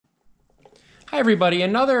Hi everybody,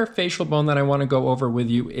 another facial bone that I want to go over with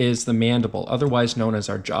you is the mandible, otherwise known as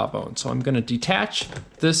our jawbone. So I'm going to detach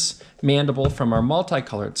this mandible from our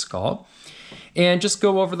multicolored skull and just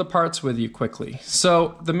go over the parts with you quickly.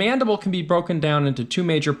 So the mandible can be broken down into two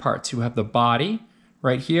major parts. You have the body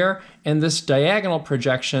right here, and this diagonal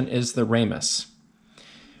projection is the ramus.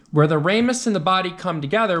 Where the ramus and the body come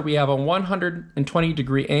together, we have a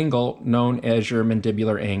 120-degree angle known as your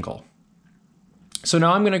mandibular angle. So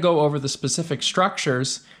now I'm going to go over the specific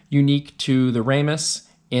structures unique to the ramus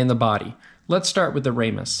and the body. Let's start with the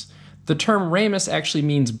ramus. The term ramus actually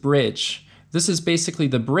means bridge. This is basically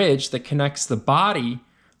the bridge that connects the body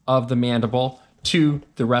of the mandible to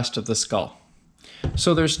the rest of the skull.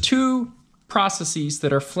 So there's two processes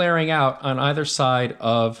that are flaring out on either side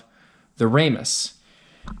of the ramus.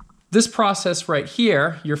 This process right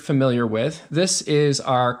here, you're familiar with. This is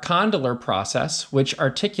our condylar process, which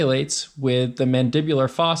articulates with the mandibular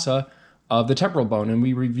fossa of the temporal bone. And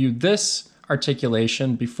we reviewed this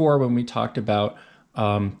articulation before when we talked about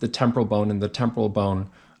the temporal bone and the temporal bone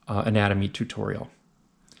anatomy tutorial.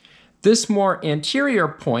 This more anterior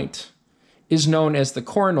point is known as the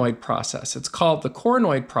coronoid process. It's called the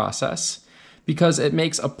coronoid process because it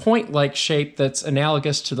makes a point-like shape that's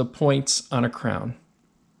analogous to the points on a crown.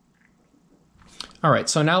 All right,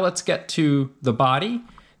 so now let's get to the body.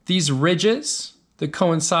 These ridges that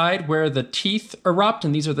coincide where the teeth erupt,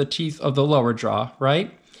 and these are the teeth of the lower jaw,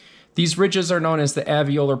 right? These ridges are known as the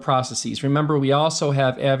alveolar processes. Remember, we also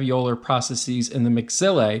have alveolar processes in the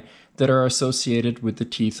maxillae that are associated with the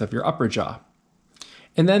teeth of your upper jaw.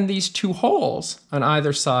 And then these two holes on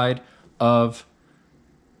either side of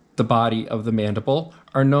the body of the mandible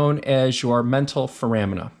are known as your mental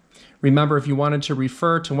foramina. Remember, if you wanted to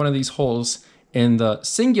refer to one of these holes in the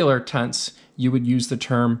singular tense, you would use the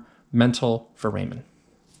term mental foramen.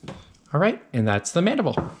 All right, and that's the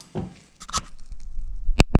mandible.